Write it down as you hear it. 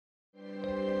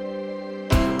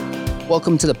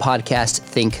Welcome to the podcast,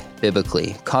 Think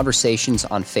Biblically, Conversations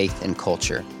on Faith and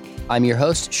Culture. I'm your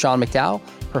host, Sean McDowell,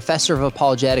 professor of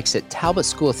apologetics at Talbot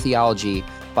School of Theology,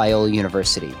 Biola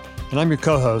University. And I'm your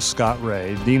co-host, Scott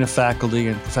Ray, Dean of Faculty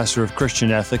and Professor of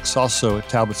Christian Ethics, also at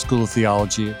Talbot School of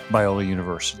Theology at Biola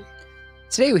University.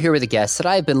 Today we're here with a guest that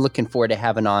I've been looking forward to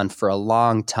having on for a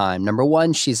long time. Number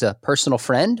one, she's a personal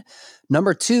friend.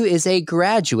 Number two is a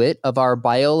graduate of our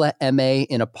Biola MA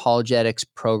in Apologetics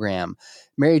program.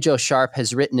 Mary Jo Sharp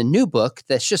has written a new book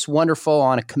that's just wonderful. I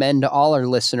want to commend to all our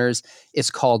listeners. It's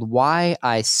called Why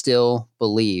I Still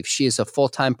Believe. She is a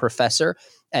full-time professor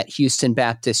at Houston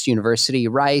Baptist University,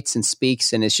 writes and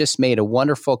speaks, and has just made a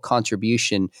wonderful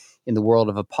contribution in the world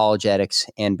of apologetics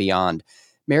and beyond.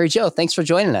 Mary Jo, thanks for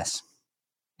joining us.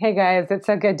 Hey guys, it's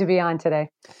so good to be on today.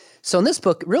 So in this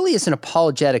book, it really is an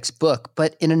apologetics book,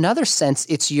 but in another sense,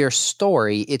 it's your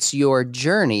story, it's your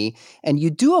journey, and you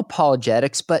do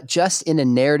apologetics, but just in a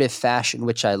narrative fashion,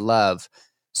 which I love.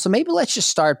 So maybe let's just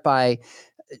start by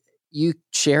you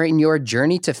sharing your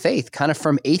journey to faith, kind of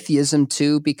from atheism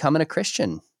to becoming a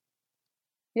Christian.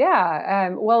 Yeah,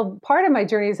 well, part of my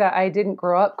journey is that I didn't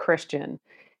grow up Christian.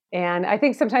 And I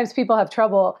think sometimes people have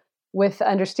trouble with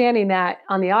understanding that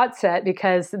on the outset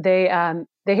because they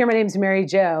hear my name's Mary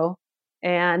Jo,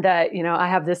 and I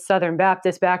have this Southern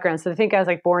Baptist background, so they think I was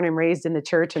like born and raised in the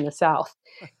church in the South,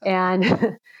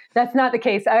 and that's not the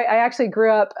case. I actually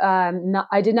grew up.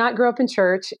 I did not grow up in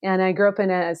church, and I grew up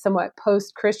in a somewhat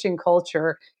post-Christian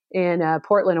culture in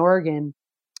Portland, Oregon.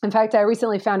 In fact, I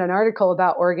recently found an article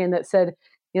about Oregon that said,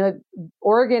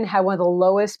 Oregon had one of the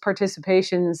lowest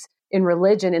participations in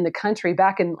religion in the country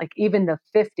back in like even the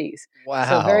 50s.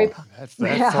 Wow. So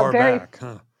That's far back,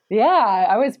 huh? Yeah,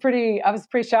 I was pretty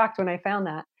shocked when I found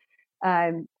that.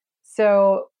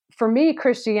 So for me,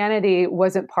 Christianity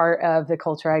wasn't part of the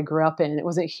culture I grew up in. It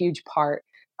wasn't a huge part.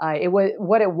 It was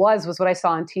what I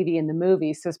saw on TV and the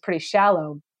movies. So it's pretty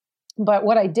shallow. But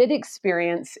what I did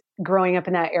experience growing up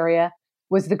in that area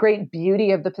was the great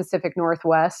beauty of the Pacific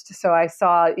Northwest. So I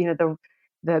saw,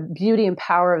 the beauty and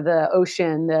power of the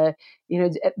ocean.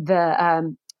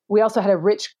 We also had a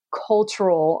rich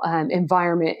cultural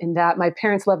environment in that my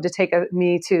parents loved to take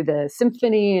me to the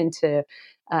symphony and to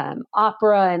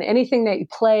opera and anything that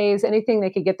plays, anything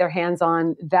they could get their hands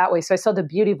on that way. So I saw the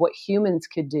beauty of what humans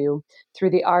could do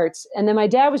through the arts. And then my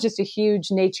dad was just a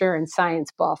huge nature and science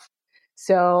buff.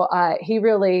 So he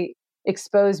really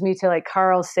exposed me to like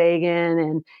Carl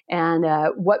Sagan and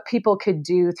what people could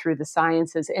do through the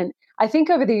sciences. And I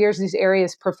think over the years, these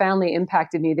areas profoundly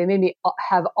impacted me. They made me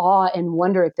have awe and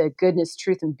wonder at the goodness,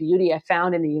 truth, and beauty I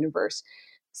found in the universe.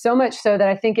 So much so that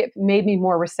I think it made me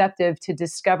more receptive to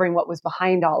discovering what was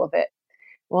behind all of it.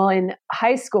 Well, in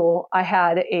high school, I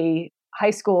had a high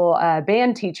school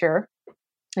band teacher.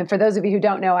 And for those of you who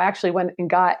don't know, I actually went and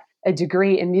got a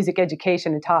degree in music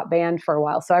education and taught band for a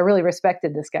while. So I really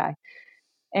respected this guy.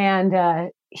 And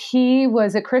he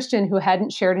was a Christian who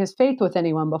hadn't shared his faith with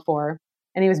anyone before.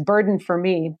 And he was burdened for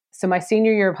me. So my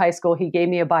senior year of high school, he gave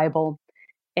me a Bible.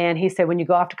 And he said, when you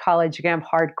go off to college, you're going to have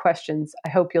hard questions. I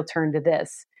hope you'll turn to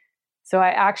this. So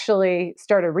I actually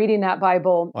started reading that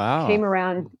Bible. Wow. I came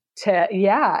around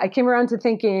to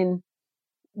thinking,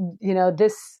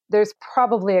 there's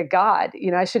probably a God.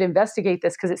 I should investigate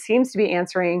this because it seems to be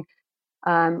answering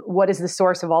what is the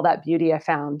source of all that beauty I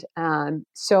found.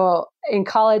 So in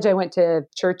college, I went to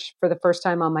church for the first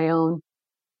time on my own.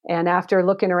 And after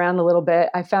looking around a little bit,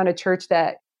 I found a church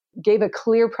that gave a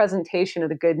clear presentation of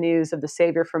the good news of the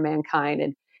Savior for mankind.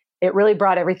 And it really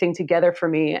brought everything together for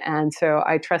me. And so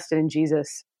I trusted in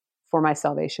Jesus for my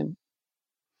salvation.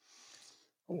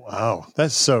 Wow.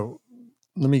 Let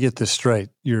me get this straight.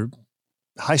 Your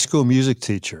high school music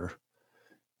teacher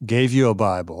gave you a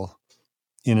Bible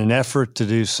in an effort to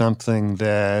do something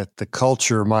that the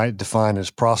culture might define as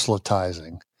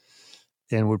proselytizing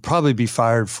and would probably be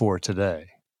fired for today.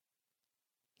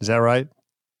 Is that right?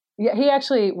 Yeah, he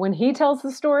actually, when he tells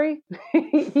the story,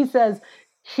 he says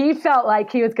he felt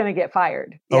like he was going to get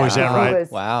fired. Oh, is that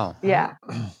right? Wow. Yeah.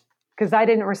 Because I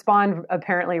didn't respond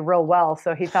apparently real well,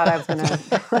 so he thought I was going to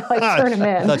turn him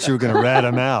in. I thought you were going to rat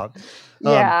him out.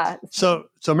 Yeah. So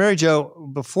Mary Jo,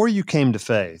 before you came to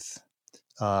faith,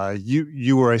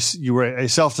 you were a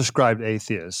self-described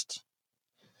atheist.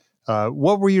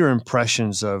 What were your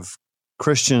impressions of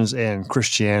Christians and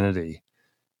Christianity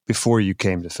before you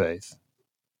came to faith?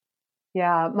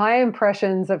 Yeah, my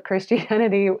impressions of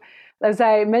Christianity, as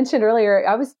I mentioned earlier,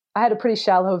 I had a pretty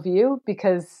shallow view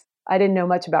because I didn't know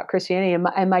much about Christianity,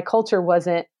 and my culture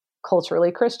wasn't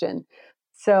culturally Christian.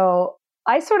 So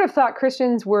I sort of thought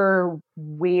Christians were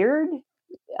weird.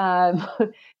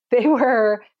 They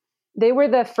were they were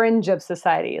the fringe of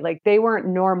society. Like they weren't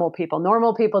normal people.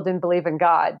 Normal people didn't believe in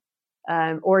God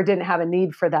or didn't have a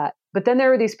need for that. But then there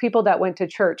were these people that went to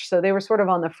church. So they were sort of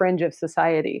on the fringe of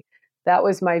society. That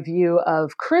was my view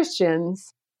of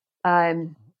Christians.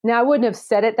 Now, I wouldn't have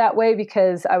said it that way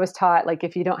because I was taught, like,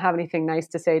 if you don't have anything nice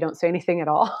to say, don't say anything at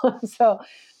all. So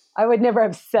I would never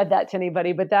have said that to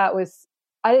anybody. But that was,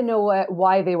 I didn't know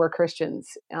why they were Christians.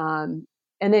 And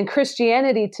then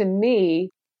Christianity to me,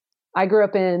 I grew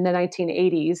up in the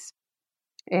 1980s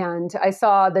and I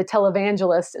saw the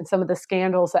televangelist and some of the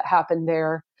scandals that happened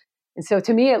there. And so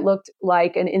to me, it looked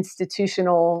like an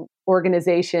institutional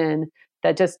organization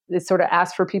that just it sort of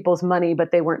asked for people's money,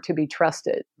 but they weren't to be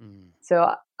trusted.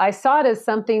 So I saw it as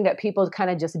something that people kind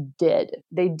of just did.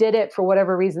 They did it for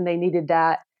whatever reason they needed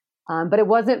that. But it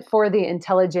wasn't for the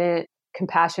intelligent,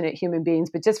 compassionate human beings,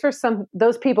 but just for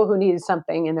those people who needed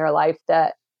something in their life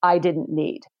that I didn't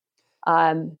need.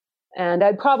 And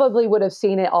I probably would have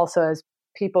seen it also as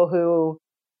people who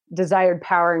desired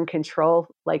power and control.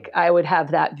 Like I would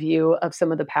have that view of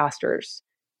some of the pastors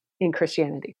in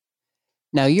Christianity.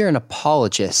 Now, you're an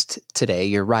apologist today.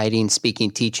 You're writing,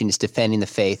 speaking, teaching, is defending the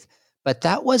faith. But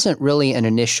that wasn't really an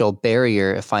initial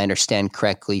barrier, if I understand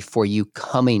correctly, for you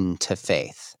coming to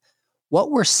faith.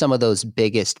 What were some of those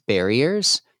biggest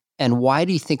barriers? And why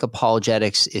do you think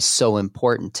apologetics is so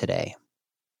important today?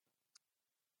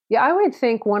 Yeah, I would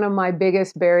think one of my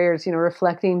biggest barriers,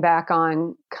 reflecting back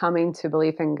on coming to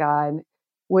belief in God,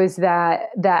 was that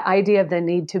idea of the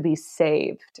need to be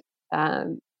saved.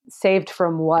 Saved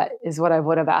from what is what I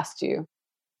would have asked you.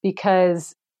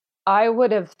 Because I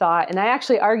would have thought, and I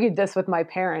actually argued this with my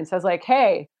parents. I was like,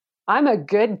 hey, I'm a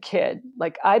good kid.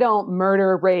 Like, I don't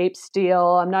murder, rape,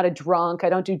 steal. I'm not a drunk. I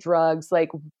don't do drugs. Like,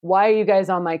 why are you guys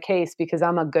on my case? Because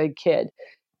I'm a good kid.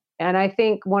 And I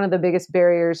think one of the biggest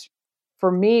barriers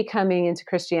for me coming into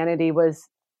Christianity was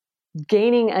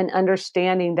gaining an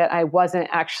understanding that I wasn't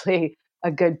actually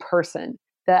a good person,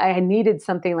 that I needed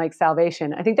something like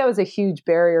salvation. I think that was a huge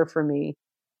barrier for me.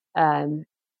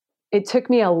 It took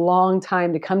me a long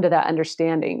time to come to that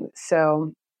understanding.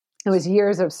 So it was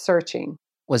years of searching.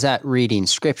 Was that reading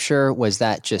scripture? Was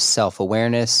that just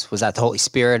self-awareness? Was that the Holy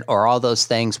Spirit or all those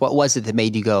things? What was it that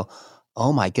made you go,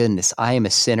 oh my goodness, I am a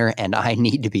sinner and I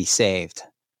need to be saved?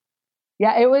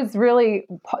 Yeah, it was really,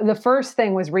 the first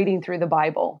thing was reading through the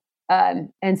Bible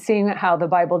and seeing how the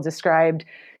Bible described,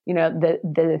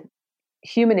 the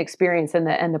human experience and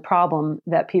the problem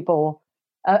that people,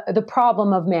 the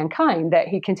problem of mankind, that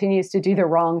he continues to do the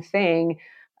wrong thing.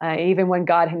 Even when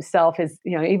God himself is,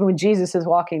 even when Jesus is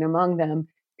walking among them,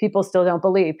 people still don't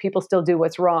believe. People still do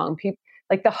what's wrong.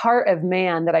 Like the heart of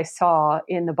man that I saw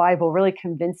in the Bible really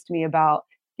convinced me about,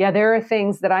 yeah, there are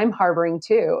things that I'm harboring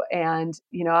too. And,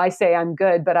 I say I'm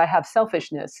good, but I have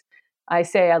selfishness. I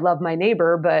say I love my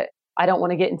neighbor, but I don't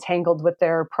want to get entangled with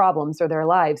their problems or their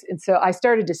lives. And so I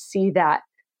started to see that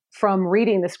from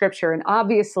reading the scripture. And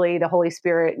obviously the Holy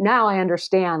Spirit, now I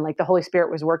understand, like the Holy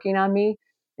Spirit was working on me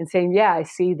and saying, yeah, I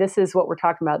see, this is what we're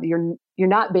talking about. You're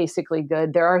not basically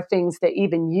good. There are things that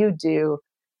even you do.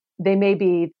 They may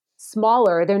be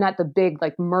smaller. They're not the big,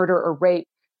 like murder or rape,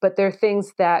 but they're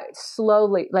things that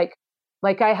slowly, like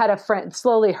I had a friend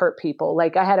slowly hurt people.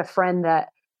 Like I had a friend that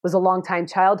was a longtime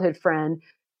childhood friend.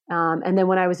 And then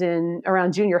when I was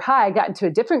around junior high, I got into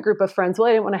a different group of friends. Well,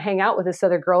 I didn't want to hang out with this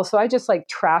other girl. So I just like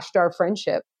trashed our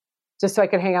friendship just so I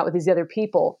could hang out with these other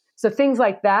people. So things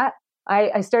like that,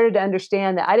 I started to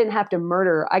understand that I didn't have to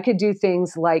murder. I could do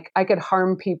things like I could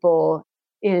harm people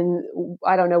in,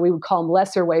 I don't know, we would call them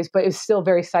lesser ways, but it's still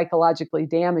very psychologically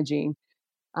damaging.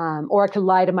 Or I could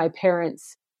lie to my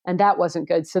parents, and that wasn't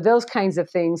good. So those kinds of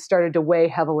things started to weigh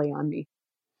heavily on me.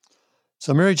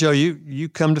 So Mary Jo, you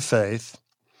come to faith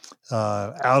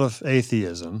out of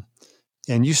atheism,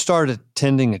 and you started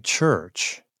attending a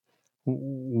church.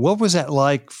 What was that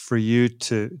like for you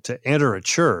to enter a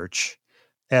church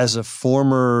as a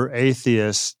former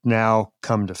atheist, now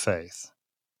come to faith?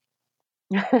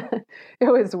 It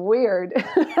was weird.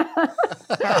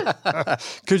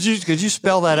 Could you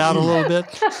spell that out a little bit?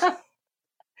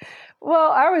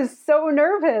 Well, I was so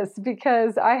nervous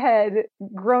because I had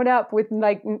grown up with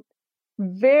like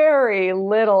very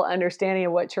little understanding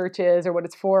of what church is or what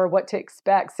it's for, what to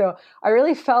expect. So I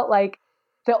really felt like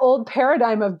the old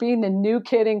paradigm of being the new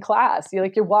kid in class.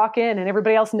 You walk in and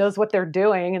everybody else knows what they're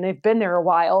doing and they've been there a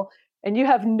while and you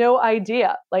have no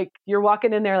idea. Like you're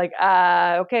walking in there like,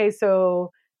 okay,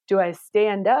 so do I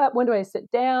stand up? When do I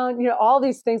sit down? All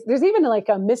these things. There's even like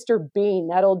a Mr. Bean,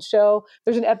 that old show.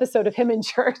 There's an episode of him in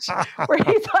church where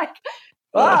he's like,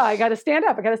 I got to stand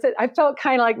up. I got to sit. I felt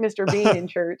kind of like Mr. Bean in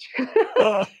church.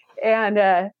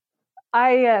 And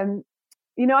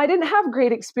I didn't have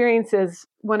great experiences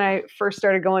when I first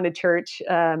started going to church,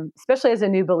 especially as a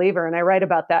new believer. And I write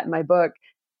about that in my book.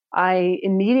 I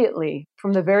immediately,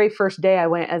 from the very first day I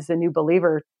went as a new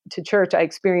believer to church, I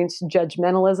experienced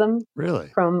judgmentalism Really?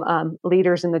 from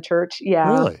leaders in the church. Yeah,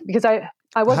 Really? because I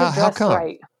wasn't How dressed come?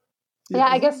 right. Yeah,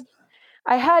 I guess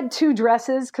I had 2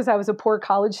 dresses because I was a poor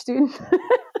college student,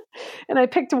 and I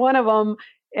picked one of them.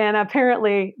 And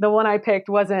apparently, the one I picked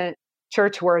wasn't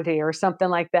church worthy or something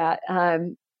like that.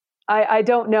 I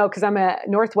don't know, because I'm a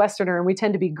Northwesterner and we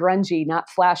tend to be grungy, not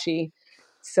flashy.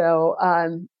 So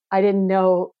I didn't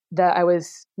know that I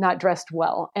was not dressed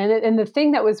well. And the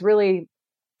thing that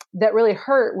really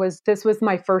hurt was, this was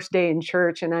my first day in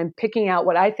church, and I'm picking out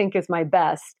what I think is my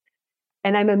best.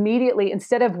 And I'm immediately,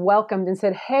 instead of welcomed and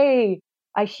said, "Hey,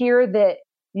 I hear that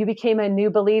you became a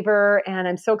new believer and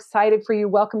I'm so excited for you.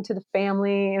 Welcome to the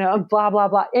family," blah, blah,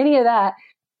 blah, any of that.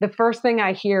 The first thing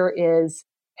I hear is,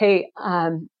 "Hey,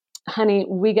 honey,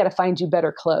 we got to find you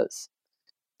better clothes."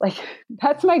 Like,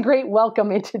 that's my great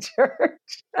welcome into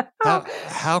church.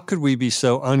 How could we be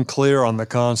so unclear on the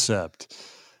concept?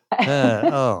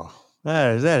 That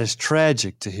is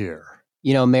tragic to hear.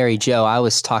 Mary Jo, I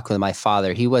was talking with my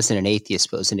father. He wasn't an atheist,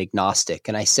 but was an agnostic.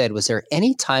 And I said, was there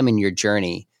any time in your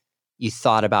journey you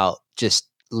thought about just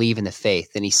leaving the faith?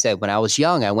 And he said, when I was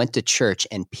young, I went to church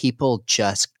and people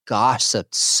just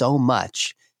gossiped so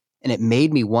much. And it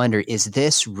made me wonder, is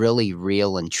this really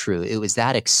real and true? It was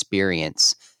that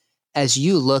experience. As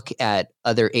you look at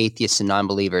other atheists and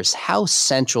non-believers, how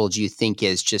central do you think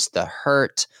is just the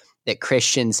hurt that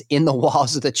Christians in the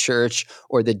walls of the church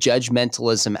or the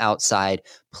judgmentalism outside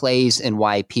plays in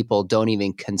why people don't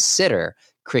even consider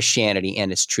Christianity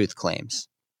and its truth claims?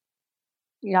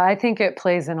 Yeah, I think it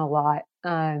plays in a lot.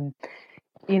 There's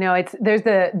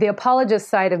the apologist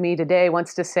side of me today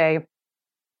wants to say,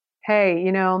 hey,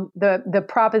 the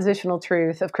propositional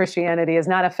truth of Christianity is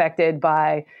not affected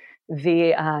by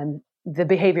the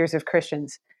behaviors of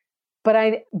Christians.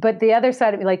 But the other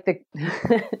side of me, like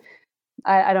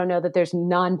I don't know that there's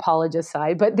non-apologist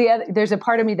side, but there's a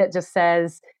part of me that just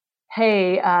says,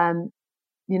 hey,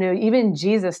 even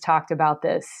Jesus talked about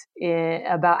this,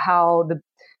 about how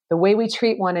the way we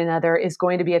treat one another is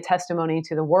going to be a testimony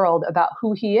to the world about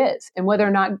who he is and whether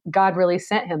or not God really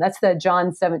sent him. That's the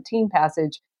John 17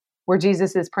 passage where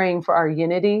Jesus is praying for our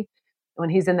unity when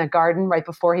he's in the garden right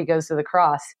before he goes to the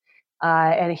cross.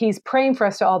 And he's praying for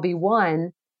us to all be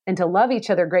one and to love each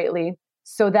other greatly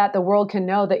so that the world can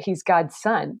know that he's God's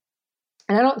son.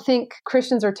 And I don't think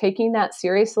Christians are taking that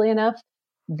seriously enough,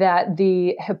 that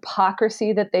the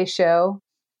hypocrisy that they show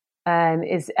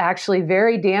is actually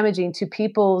very damaging to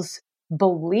people's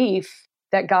belief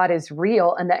that God is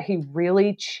real and that he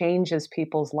really changes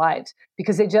people's lives,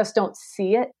 because they just don't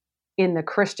see it in the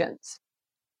Christians.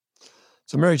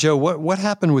 So, Mary Jo, what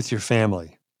happened with your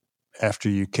family after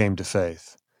you came to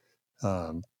faith?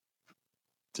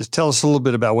 Just tell us a little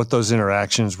bit about what those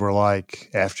interactions were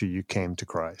like after you came to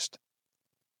Christ.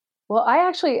 Well,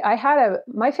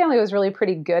 my family was really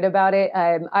pretty good about it.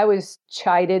 I was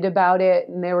chided about it,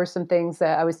 and there were some things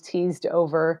that I was teased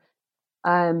over.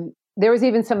 There was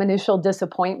even some initial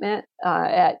disappointment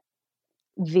at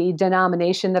the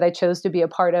denomination that I chose to be a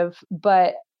part of.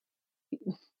 But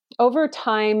over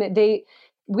time,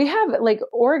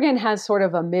 Oregon has sort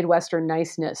of a Midwestern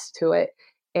niceness to it.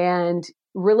 And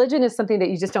religion is something that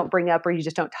you just don't bring up or you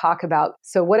just don't talk about.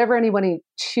 So whatever anyone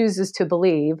chooses to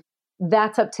believe,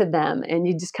 that's up to them. And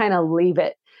you just kind of leave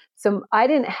it. So I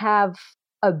didn't have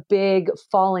a big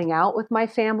falling out with my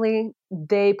family.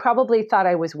 They probably thought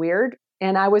I was weird.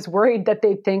 And I was worried that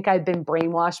they'd think I'd been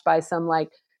brainwashed by some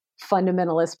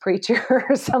fundamentalist preacher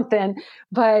or something.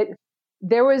 But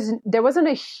there wasn't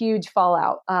a huge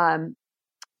fallout. And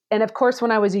of course,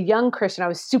 when I was a young Christian, I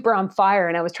was super on fire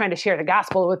and I was trying to share the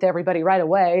gospel with everybody right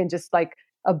away, and just like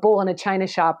a bull in a china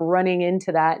shop running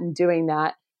into that and doing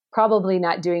that, probably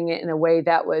not doing it in a way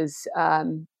that was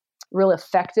real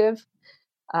effective.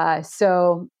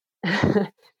 So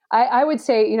I would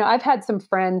say, I've had some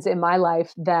friends in my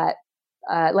life that,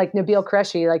 like Nabeel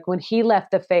Qureshi, like when he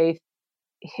left the faith,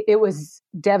 it was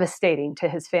devastating to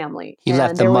his family. He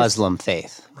left the Muslim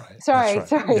faith. Right. Sorry.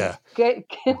 Yeah.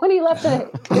 When he left the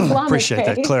Islamic Appreciate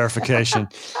faith. that clarification.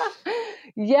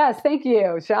 Yes, thank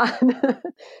you, Sean.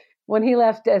 When he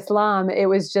left Islam, it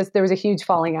was just, there was a huge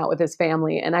falling out with his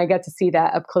family. And I got to see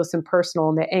that up close and personal,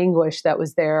 and the anguish that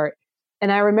was there.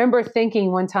 And I remember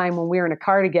thinking one time when we were in a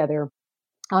car together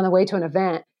on the way to an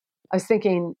event, I was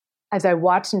thinking, as I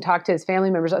watched and talked to his family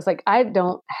members, I was like, I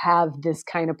don't have this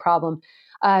kind of problem.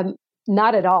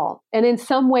 Not at all. And in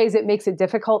some ways, it makes it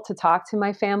difficult to talk to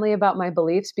my family about my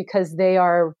beliefs because they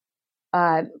are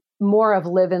more of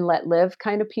live and let live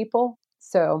kind of people.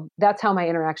 So that's how my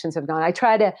interactions have gone. I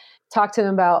try to talk to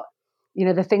them about,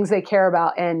 the things they care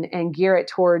about and gear it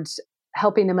towards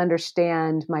helping them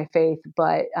understand my faith.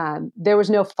 But there was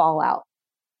no fallout.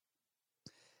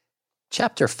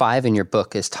 Chapter 5 in your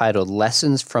book is titled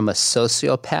Lessons from a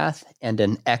Sociopath and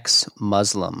an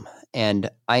Ex-Muslim. And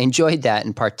I enjoyed that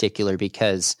in particular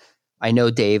because I know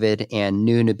David and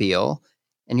knew Nabil.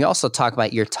 And you also talk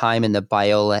about your time in the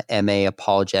Biola MA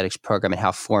Apologetics program and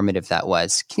how formative that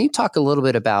was. Can you talk a little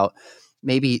bit about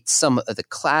maybe some of the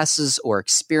classes or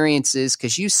experiences?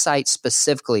 Because you cite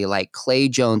specifically like Clay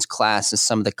Jones' class and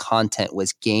some of the content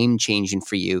was game-changing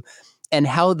for you, and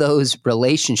how those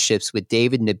relationships with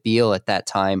David and Nabil at that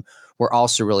time were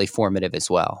also really formative as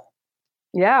well.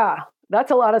 Yeah,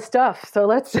 that's a lot of stuff. So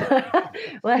let's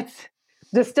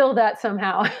distill that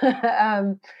somehow.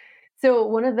 So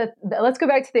let's go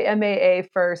back to the MAA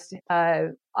first.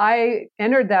 I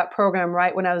entered that program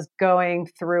right when I was going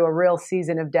through a real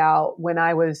season of doubt, when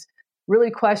I was really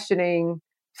questioning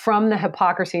from the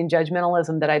hypocrisy and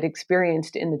judgmentalism that I'd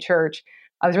experienced in the church.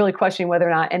 I was really questioning whether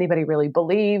or not anybody really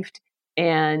believed,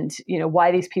 and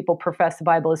why these people profess the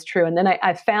Bible is true. And then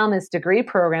I found this degree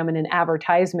program in an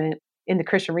advertisement in the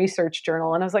Christian Research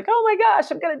Journal, and I was like, oh my gosh,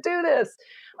 I'm going to do this.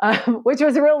 Which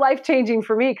was real life-changing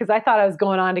for me because I thought I was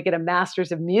going on to get a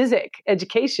master's of music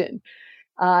education.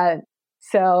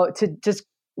 So to just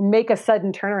make a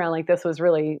sudden turnaround like this was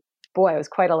really, it was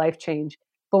quite a life change.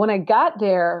 But when I got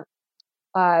there,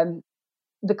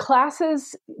 the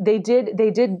classes, they did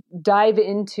dive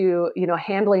into,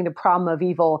 handling the problem of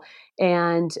evil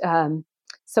and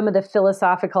some of the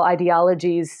philosophical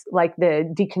ideologies like the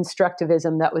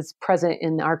deconstructivism that was present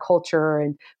in our culture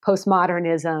and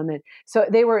postmodernism. And so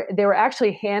they were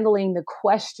actually handling the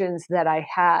questions that I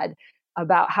had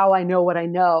about how I know what I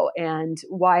know and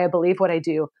why I believe what I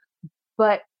do.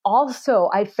 But also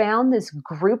I found this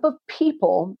group of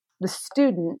people, the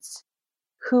students,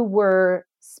 who were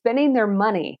spending their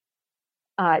money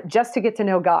just to get to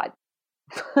know God.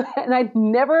 And I'd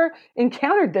never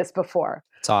encountered this before.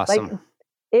 It's awesome.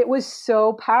 It was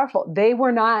so powerful. They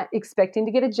were not expecting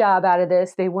to get a job out of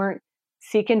this. They weren't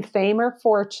seeking fame or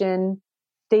fortune.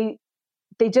 They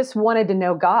just wanted to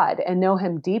know God and know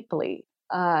him deeply.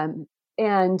 And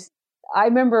I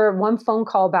remember one phone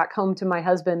call back home to my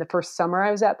husband the first summer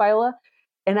I was at Biola.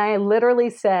 And I literally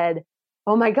said,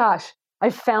 oh my gosh,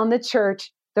 I found the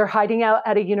church. They're hiding out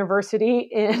at a university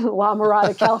in La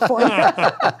Mirada, California.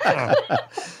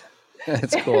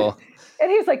 That's cool. And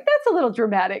he was like, that's a little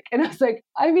dramatic. And I was like,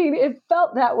 it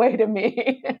felt that way to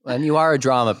me. And you are a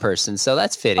drama person, so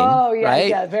that's fitting. Oh, yeah, right?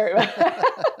 Yeah, very much.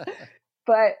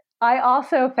 But I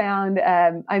also found,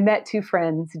 I met two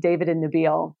friends, David and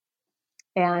Nabil.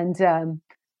 And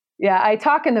I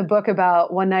talk in the book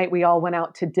about one night we all went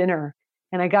out to dinner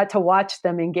and I got to watch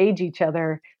them engage each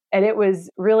other. And it was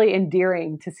really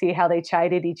endearing to see how they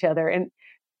chided each other.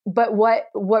 But what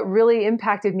really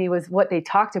impacted me was what they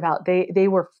talked about. They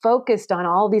were focused on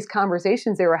all these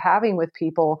conversations they were having with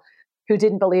people who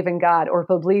didn't believe in God or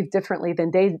believed differently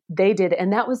than they did.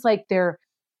 And that was like their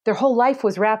whole life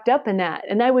was wrapped up in that.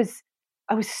 And I was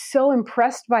so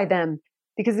impressed by them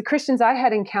because the Christians I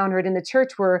had encountered in the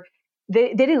church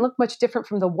they didn't look much different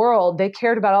from the world. They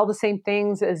cared about all the same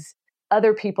things as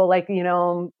other people, like,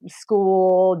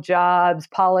 school, jobs,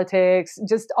 politics,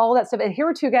 just all that stuff. And here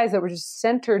were two guys that were just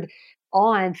centered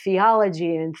on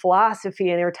theology and philosophy.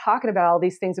 And they were talking about all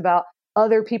these things about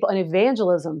other people and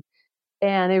evangelism.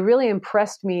 And they really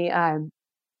impressed me.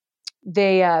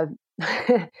 They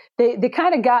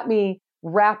kind of got me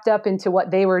wrapped up into what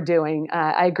they were doing.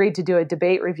 I agreed to do a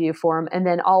debate review for them. And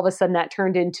then all of a sudden that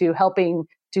turned into helping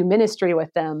do ministry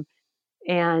with them.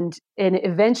 And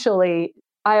eventually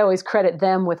I always credit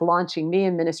them with launching me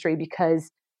in ministry because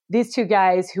these two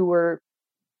guys who were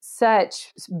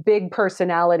such big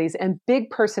personalities and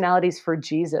big personalities for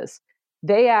Jesus,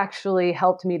 they actually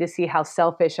helped me to see how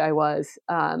selfish I was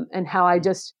and how I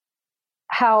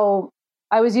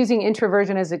was using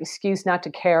introversion as an excuse not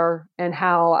to care and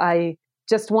how I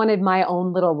just wanted my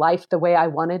own little life the way I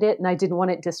wanted it and I didn't want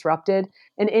it disrupted.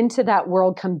 And into that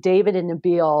world come David and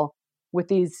Nabil with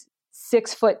these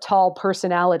 6-foot tall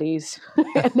personalities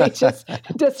and they just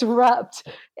disrupt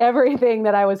everything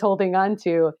that I was holding on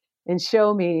to and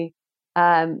show me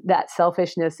that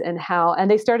selfishness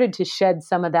and they started to shed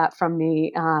some of that from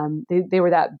me. They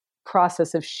were that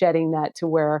process of shedding that to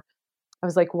where I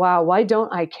was like, wow, why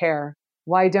don't I care?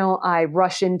 Why don't I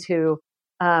rush into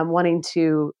wanting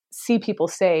to see people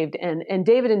saved? And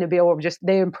David and Nabil were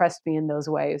they impressed me in those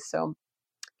ways. So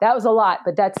that was a lot,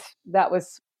 but that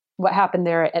was what happened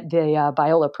there at the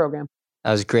Biola program.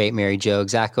 That was great, Mary Jo.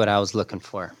 Exactly what I was looking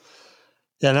for.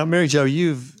 Yeah. Now, Mary Jo,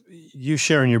 you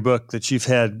share in your book that you've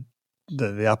had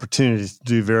the opportunity to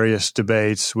do various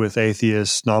debates with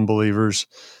atheists, non-believers.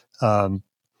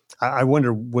 I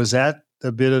wonder, was that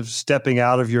a bit of stepping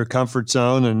out of your comfort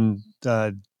zone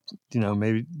and,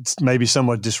 maybe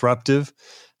somewhat disruptive?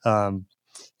 And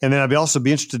then I'd also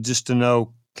be interested just to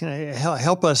know, can I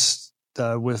help us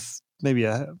with maybe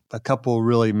a couple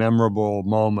really memorable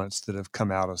moments that have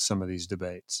come out of some of these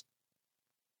debates?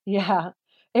 Yeah,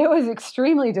 it was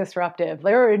extremely disruptive.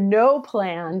 There were no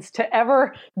plans to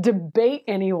ever debate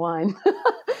anyone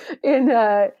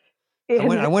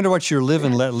I wonder what your live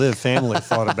and let live family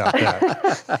thought about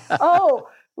that. Oh,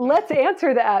 let's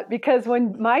answer that, because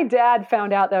when my dad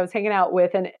found out that I was hanging out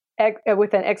with an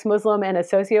ex-Muslim and a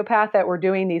sociopath that were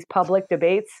doing these public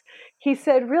debates, he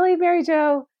said, "Really, Mary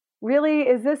Jo? Really?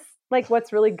 Is this like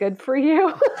what's really good for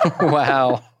you?"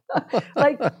 Wow.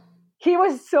 Like, he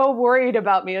was so worried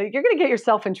about me. Like, you're going to get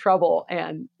yourself in trouble.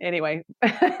 And anyway,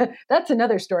 that's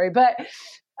another story. But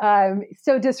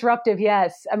so disruptive,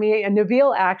 yes. I mean,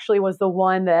 Nabil actually was the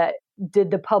one that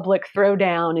did the public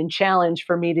throwdown and challenge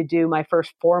for me to do my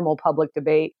first formal public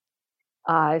debate.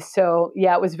 So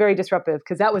yeah, it was very disruptive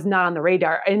because that was not on the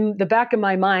radar. In the back of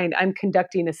my mind, I'm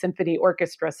conducting a symphony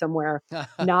orchestra somewhere,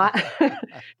 not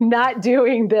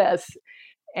doing this.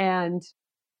 And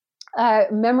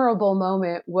memorable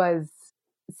moment was,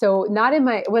 so not in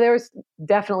my, well, there was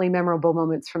definitely memorable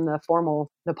moments from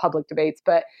the public debates,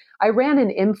 but I ran an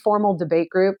informal debate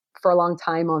group for a long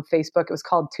time on Facebook. It was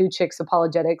called Two Chicks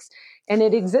Apologetics, and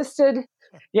it existed.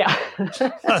 Yeah.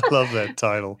 I love that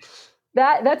title.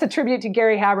 That's a tribute to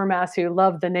Gary Habermas, who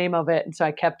loved the name of it, and so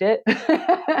I kept it.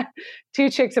 Two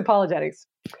Chicks Apologetics.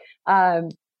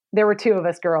 There were two of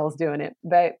us girls doing it,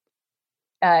 but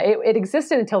it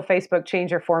existed until Facebook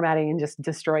changed their formatting and just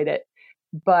destroyed it.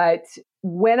 But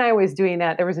when I was doing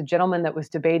that, there was a gentleman that was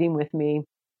debating with me,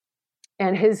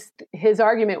 and his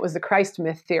argument was the Christ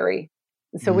myth theory.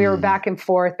 So we were back and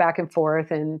forth,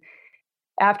 and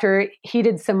after he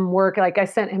did some work, like I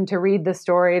sent him to read the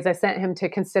stories, I sent him to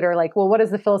consider, like, well, what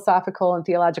is the philosophical and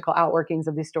theological outworkings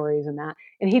of these stories and that?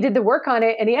 And he did the work on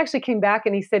it, and he actually came back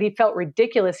and he said he felt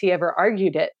ridiculous he ever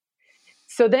argued it.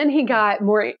 So then he got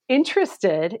more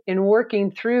interested in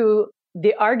working through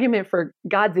the argument for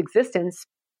God's existence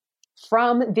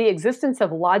from the existence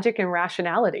of logic and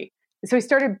rationality. So he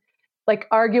started like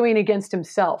arguing against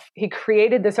himself. He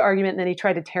created this argument and then he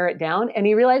tried to tear it down, and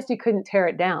he realized he couldn't tear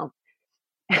it down.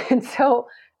 And so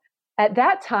at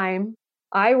that time,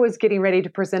 I was getting ready to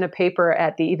present a paper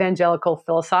at the Evangelical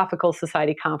Philosophical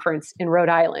Society conference in Rhode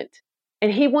Island.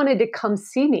 And he wanted to come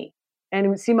see me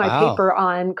and see my paper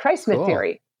on Christ myth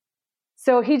theory.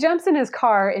 So he jumps in his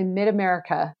car in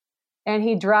mid-America and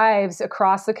he drives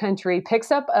across the country,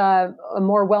 picks up a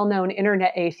more well-known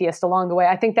internet atheist along the way.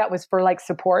 I think that was for like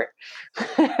support.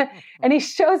 And he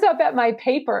shows up at my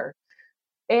paper.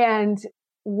 And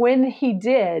when he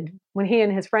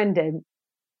and his friend did,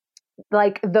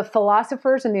 like the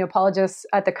philosophers and the apologists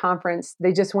at the conference,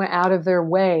 they just went out of their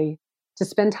way to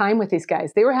spend time with these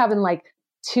guys. They were having like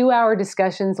 2-hour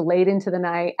discussions late into the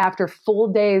night after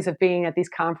full days of being at these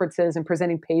conferences and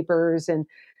presenting papers and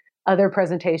other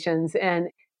presentations. And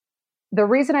the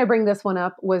reason I bring this one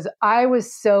up was I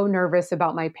was so nervous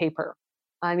about my paper.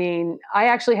 I mean, I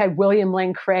actually had William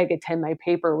Lane Craig attend my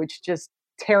paper, which just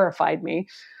terrified me.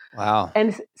 Wow.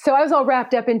 And so I was all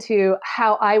wrapped up into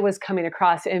how I was coming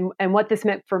across and what this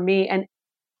meant for me. And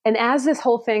as this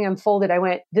whole thing unfolded, I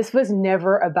went, this was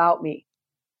never about me.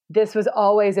 This was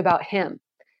always about him.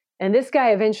 And this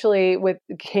guy eventually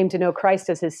came to know Christ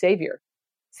as his savior.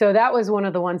 So that was one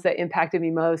of the ones that impacted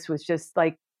me most, was just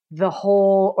like the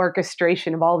whole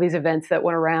orchestration of all these events that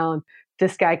went around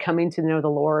this guy coming to know the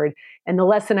Lord, and the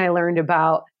lesson I learned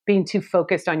about being too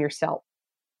focused on yourself.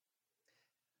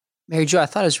 Mary Jo, I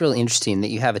thought it was really interesting that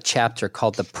you have a chapter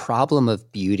called The Problem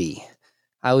of Beauty.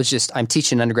 I'm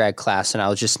teaching an undergrad class, and I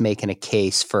was just making a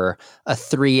case for a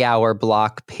 3-hour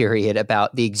block period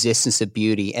about the existence of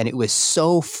beauty. And it was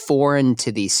so foreign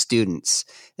to these students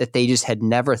that they just had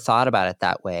never thought about it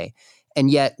that way. And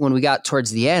yet when we got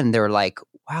towards the end, they were like,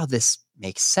 wow, this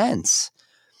makes sense.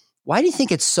 Why do you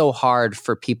think it's so hard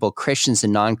for people, Christians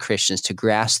and non-Christians, to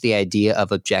grasp the idea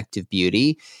of objective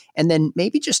beauty? And then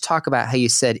maybe just talk about how you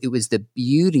said it was the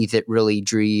beauty that really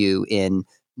drew you in,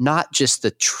 not just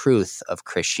the truth of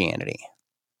Christianity.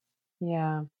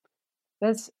 Yeah,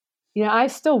 that's, I'm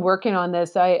still working on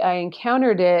this. I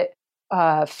encountered it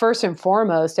first and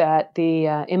foremost at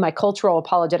in my cultural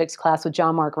apologetics class with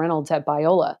John Mark Reynolds at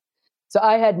Biola. So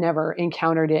I had never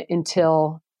encountered it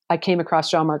until I came across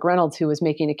John Mark Reynolds, who was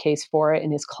making a case for it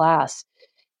in his class.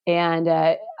 And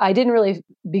I didn't really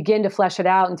begin to flesh it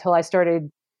out until I started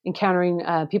encountering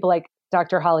people like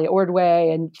Dr. Holly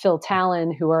Ordway and Phil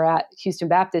Talon, who are at Houston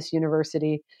Baptist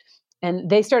University. And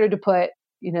they started to put,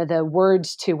 the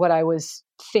words to what I was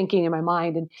thinking in my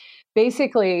mind. And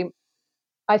basically,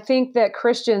 I think that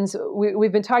Christians,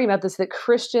 we've been talking about this, that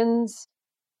Christians,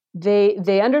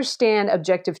 they understand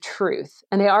objective truth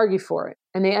and they argue for it.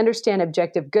 And they understand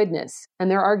objective goodness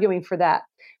and they're arguing for that.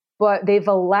 But they've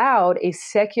allowed a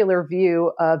secular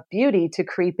view of beauty to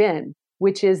creep in,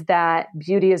 which is that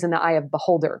beauty is in the eye of the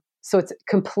beholder. So it's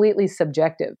completely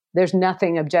subjective. There's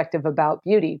nothing objective about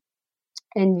beauty.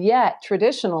 And yet,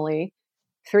 traditionally,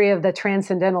 3 of the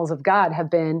transcendentals of God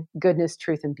have been goodness,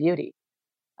 truth, and beauty.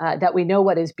 That we know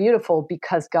what is beautiful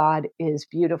because God is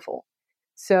beautiful.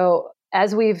 So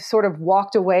as we've sort of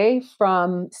walked away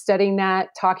from studying that,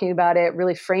 talking about it,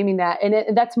 really framing that,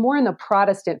 and that's more in the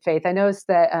Protestant faith. I noticed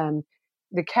that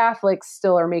the Catholics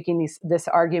still are making this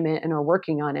argument and are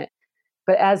working on it.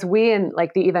 But as we in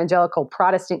like the evangelical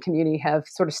Protestant community have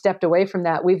sort of stepped away from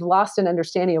that, we've lost an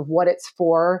understanding of what it's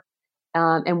for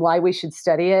and why we should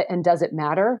study it, and does it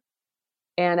matter?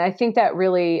 And I think that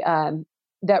really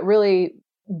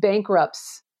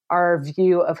bankrupts our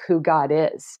view of who God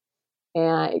is.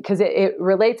 And because it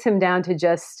relates him down to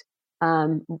just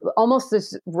almost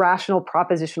this rational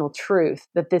propositional truth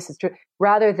that this is true,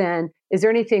 rather than, is there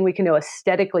anything we can know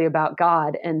aesthetically about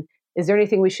God? And is there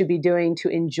anything we should be doing to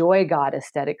enjoy God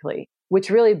aesthetically? Which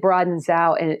really broadens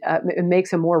out and it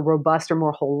makes a more robust or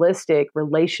more holistic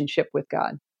relationship with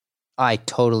God. I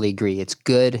totally agree. It's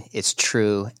good, it's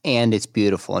true, and it's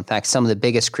beautiful. In fact, some of the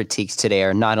biggest critiques today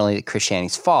are not only that Christianity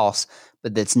is false,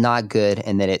 but that it's not good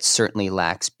and that it certainly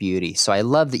lacks beauty. So I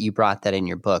love that you brought that in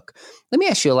your book. Let me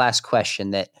ask you a last question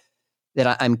that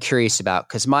I'm curious about,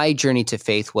 because my journey to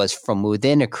faith was from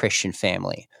within a Christian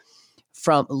family.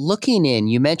 From looking in,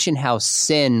 you mentioned how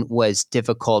sin was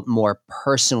difficult more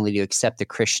personally to accept the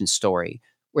Christian story.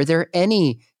 Were there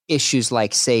any issues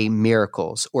like, say,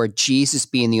 miracles or Jesus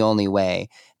being the only way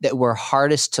that were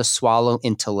hardest to swallow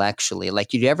intellectually? Like,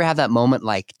 did you ever have that moment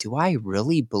like, do I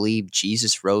really believe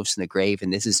Jesus rose from the grave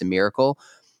and this is a miracle?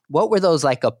 What were those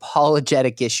like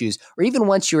apologetic issues, or even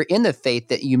once you were in the faith,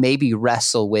 that you maybe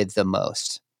wrestle with the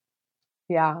most?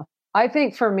 Yeah, I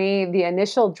think for me, the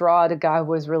initial draw to God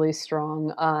was really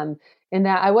strong in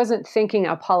that I wasn't thinking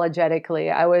apologetically.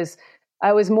 I was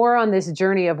more on this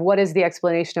journey of what is the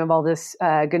explanation of all this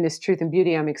goodness, truth, and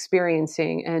beauty I'm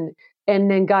experiencing. And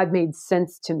then God made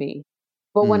sense to me.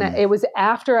 But when it was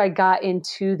after I got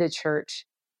into the church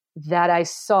that I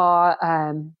saw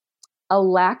a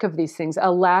lack of these things,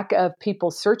 a lack of people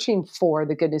searching for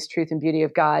the goodness, truth, and beauty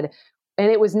of God.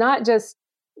 And it was not just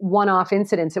one-off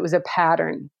incidents. It was a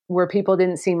pattern where people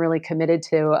didn't seem really committed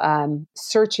to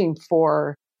searching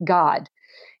for God.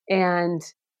 And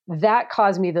that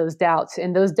caused me those doubts.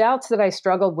 And those doubts that I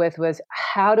struggled with was,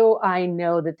 how do I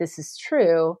know that this is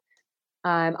true?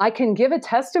 I can give a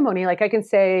testimony, like I can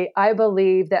say, I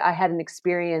believe that I had an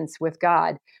experience with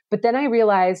God. But then I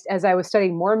realized as I was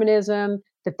studying Mormonism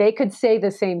that they could say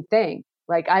the same thing.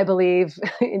 Like, I believe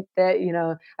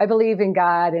that, I believe in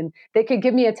God, and they could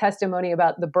give me a testimony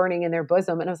about the burning in their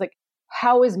bosom. And I was like,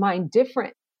 how is mine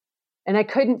different? And I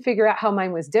couldn't figure out how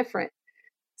mine was different.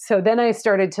 So then I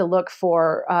started to look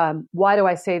for, why do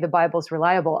I say the Bible's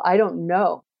reliable? I don't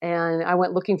know. And I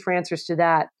went looking for answers to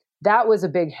that. That was a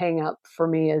big hang up for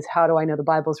me, is how do I know the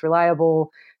Bible's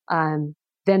reliable?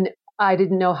 Then I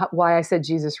didn't know why I said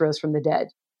Jesus rose from the dead.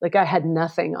 Like, I had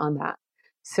nothing on that.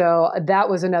 So that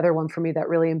was another one for me that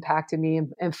really impacted me.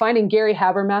 And finding Gary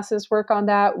Habermas's work on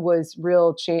that was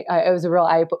it was a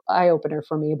real eye opener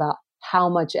for me about how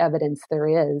much evidence there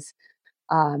is.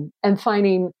 And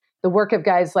finding the work of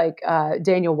guys like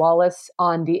Daniel Wallace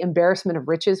on the embarrassment of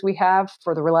riches we have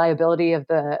for the reliability of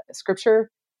the scripture,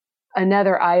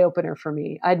 another eye opener for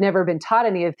me. I'd never been taught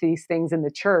any of these things in the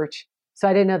church, so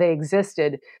I didn't know they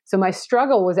existed. So my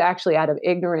struggle was actually out of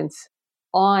ignorance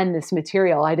on this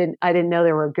material. I didn't know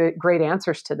there were great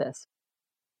answers to this.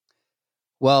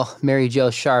 Well, Mary Jo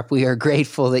Sharp, we are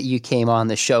grateful that you came on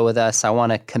the show with us. I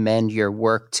want to commend your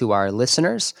work to our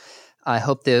listeners. I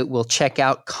hope that we'll check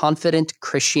out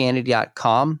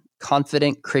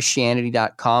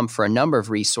confidentchristianity.com for a number of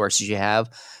resources you have,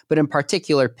 but in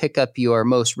particular, pick up your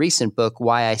most recent book,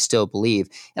 Why I Still Believe.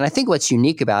 And I think what's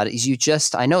unique about it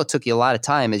is I know it took you a lot of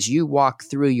time as you walk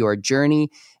through your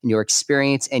journey and your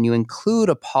experience, and you include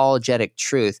apologetic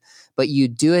truth, but you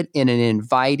do it in an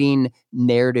inviting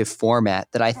narrative format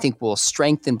that I think will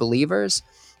strengthen believers,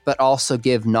 but also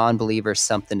give non-believers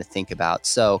something to think about.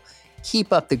 So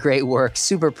keep up the great work.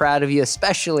 Super proud of you,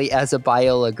 especially as a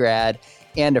Biola grad.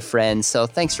 and a friend. So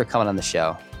thanks for coming on the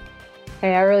show.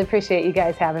 Hey, I really appreciate you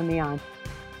guys having me on.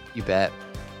 You bet.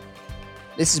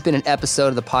 This has been an episode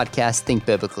of the podcast Think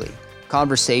Biblically,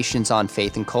 conversations on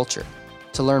faith and culture.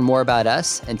 To learn more about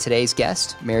us and today's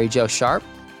guest, Mary Jo Sharp,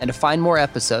 and to find more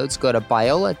episodes, go to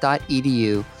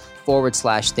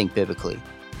biola.edu/thinkbiblically.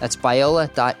 That's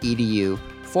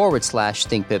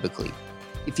biola.edu/thinkbiblically.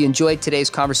 If you enjoyed today's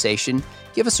conversation,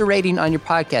 give us a rating on your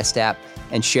podcast app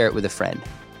and share it with a friend.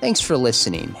 Thanks for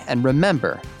listening, and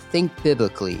remember, think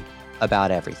biblically about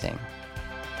everything.